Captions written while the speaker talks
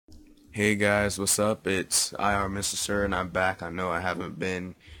Hey guys, what's up? It's IR Mr. Sir and I'm back. I know I haven't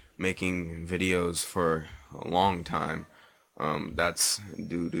been making videos for a long time. That's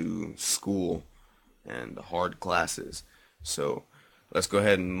due to school and the hard classes. So let's go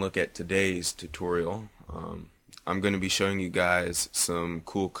ahead and look at today's tutorial. I'm going to be showing you guys some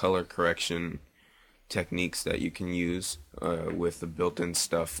cool color correction techniques that you can use with the built-in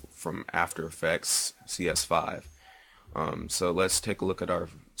stuff from After Effects CS5. So let's take a look at our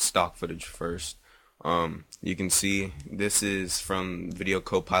stock footage first. You can see this is from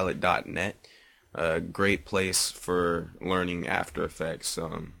videocopilot.net, a great place for learning After Effects.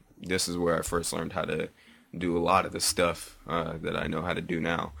 This is where I first learned how to do a lot of the stuff that I know how to do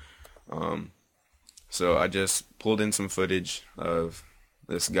now. So I just pulled in some footage of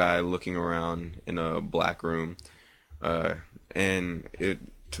this guy looking around in a black room, and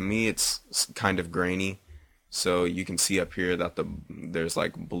to me it's kind of grainy. So you can see up here that there's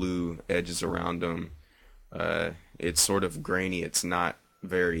like blue edges around them. It's sort of grainy. It's not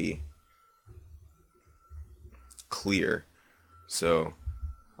very clear. So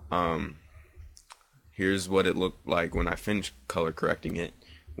here's what it looked like when I finished color correcting it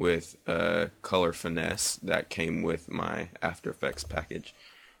with Color Finesse that came with my After Effects package.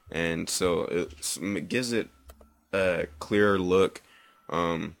 And so it gives it a clearer look.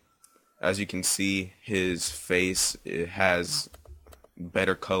 As you can see, his face, it has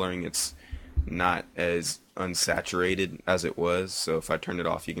better coloring. It's not as unsaturated as it was. So if I turn it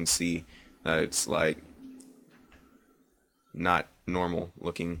off, you can see that it's like not normal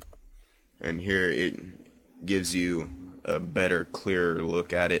looking. And here it gives you a better, clearer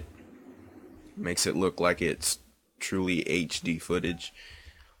look at it. Makes it look like it's truly HD footage.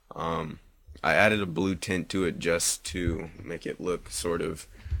 I added a blue tint to it just to make it look sort of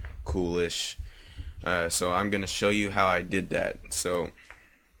coolish. So I'm going to show you how I did that. So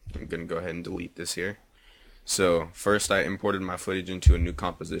I'm going to go ahead and delete this here. So first I imported my footage into a new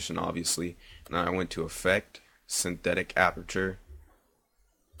composition, obviously. Now I went to Effect, Synthetic Aperture,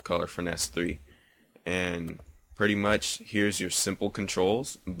 Color Finesse 3. And pretty much here's your simple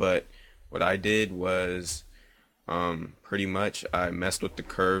controls. But what I did was pretty much I messed with the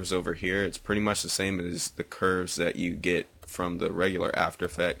curves over here. It's pretty much the same as the curves that you get from the regular After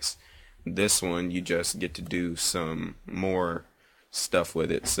Effects. This one you just get to do some more stuff with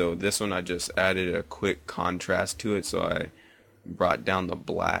it. So this one I just added a quick contrast to it, so I brought down the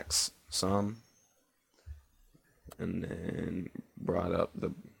blacks some and then brought up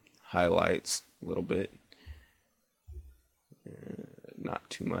the highlights a little bit, not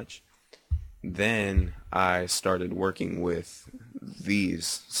too much. Then I started working with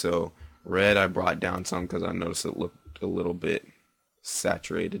these. So red I brought down some because I noticed it looked a little bit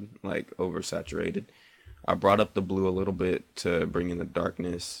saturated, like oversaturated. I brought up the blue a little bit to bring in the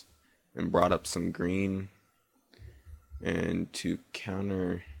darkness, and brought up some green, and to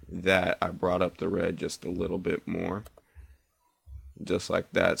counter that I brought up the red just a little bit more, just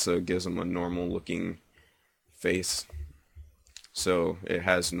like that, so it gives them a normal looking face. So it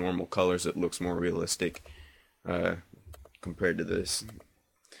has normal colors. It looks more realistic compared to this.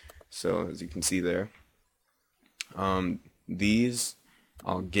 So as you can see there, these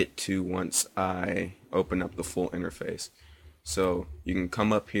I'll get to once I open up the full interface. So you can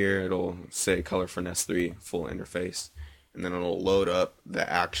come up here, it'll say Color Finesse 3 full interface, and then it'll load up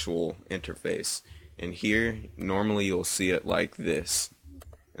the actual interface. And here normally you'll see it like this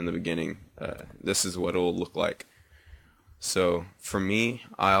in the beginning. This is what it'll look like. So for me,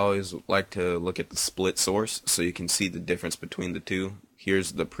 I always like to look at the split source so you can see the difference between the two.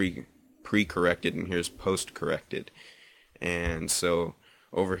 Here's the pre-corrected and here's post-corrected. And so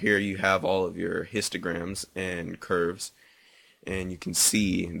over here you have all of your histograms and curves, and you can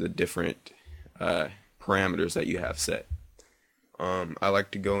see the different parameters that you have set. I like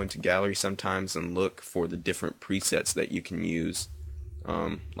to go into gallery sometimes and look for the different presets that you can use,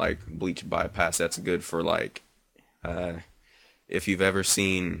 like Bleach Bypass. That's good for like if you've ever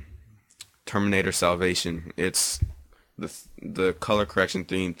seen Terminator Salvation, it's the color correction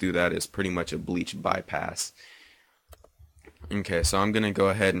theme through that is pretty much a Bleach Bypass. Okay, so I'm gonna go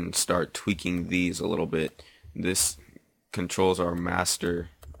ahead and start tweaking these a little bit. This controls our master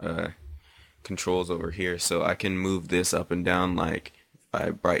controls over here, so I can move this up and down. Like if I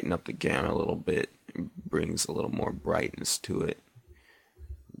brighten up the gamma a little bit, it brings a little more brightness to it,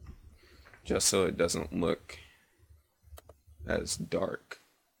 just so it doesn't look as dark.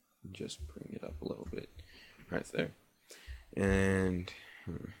 Just bring it up a little bit right there. And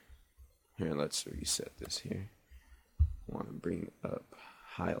here, let's reset this here. I want to bring up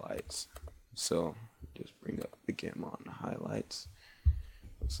highlights, so just bring up the gamma on the highlights.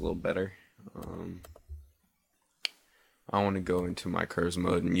 Looks a little better. I want to go into my curves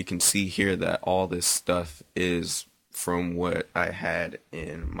mode, and you can see here that all this stuff is from what I had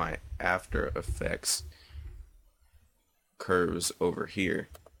in my After Effects curves over here.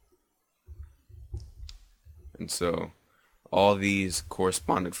 And so all these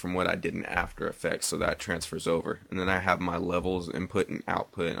corresponded from what I did in After Effects, so that transfers over. And then I have my levels, input and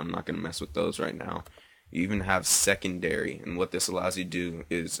output. I'm not going to mess with those right now. You even have secondary, and what this allows you to do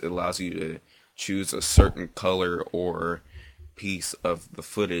is it allows you to choose a certain color or piece of the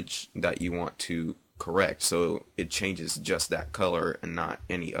footage that you want to correct, so it changes just that color and not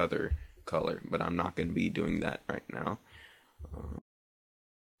any other color, but I'm not going to be doing that right now.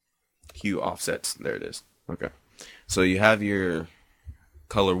 Hue Offsets, there it is. Okay, so you have your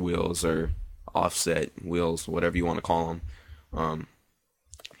color wheels or offset wheels, whatever you want to call them.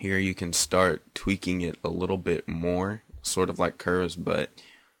 Here you can start tweaking it a little bit more, sort of like curves, but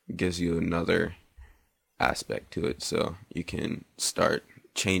it gives you another aspect to it. So you can start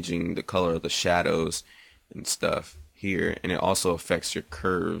changing the color of the shadows and stuff here, and it also affects your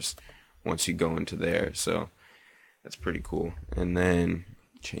curves once you go into there. So that's pretty cool. And then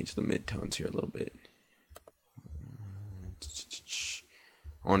change the midtones here a little bit.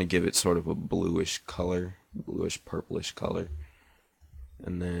 I want to give it sort of a bluish color, bluish purplish color.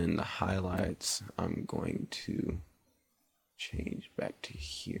 And then the highlights, I'm going to change back to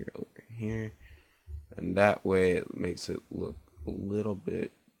here, over here. And that way it makes it look a little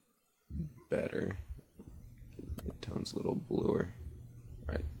bit better. The tone's a little bluer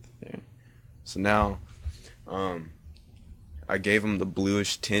right there. So now I gave them the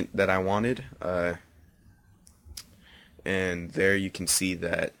bluish tint that I wanted. And there you can see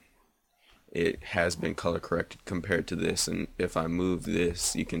that it has been color corrected compared to this, and if I move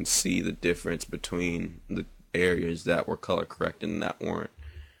this you can see the difference between the areas that were color corrected and that weren't.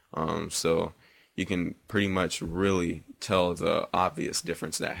 So you can pretty much really tell the obvious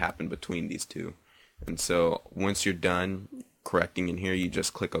difference that happened between these two. And so once you're done correcting in here, you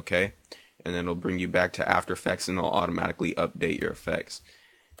just click OK, and then it'll bring you back to After Effects, and it'll automatically update your effects.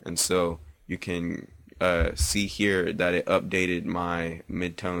 And so you can see here that it updated my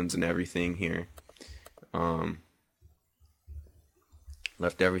midtones and everything here.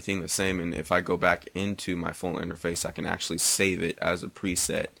 Left everything the same, and if I go back into my full interface, I can actually save it as a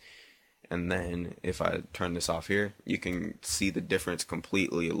preset. And then if I turn this off here, you can see the difference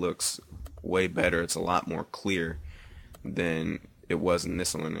completely. It looks way better. It's a lot more clear than it was in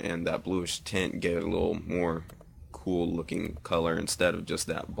this one, and that bluish tint gave it a little more cool looking color instead of just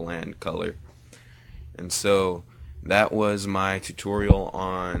that bland color. And so that was my tutorial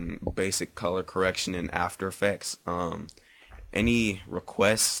on basic color correction in After Effects. Any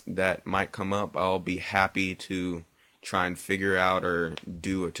requests that might come up, I'll be happy to try and figure out or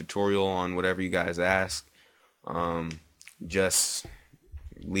do a tutorial on whatever you guys ask. Just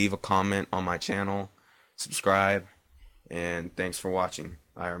leave a comment on my channel, subscribe, and thanks for watching.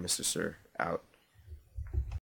 I am Mr. Sir, out.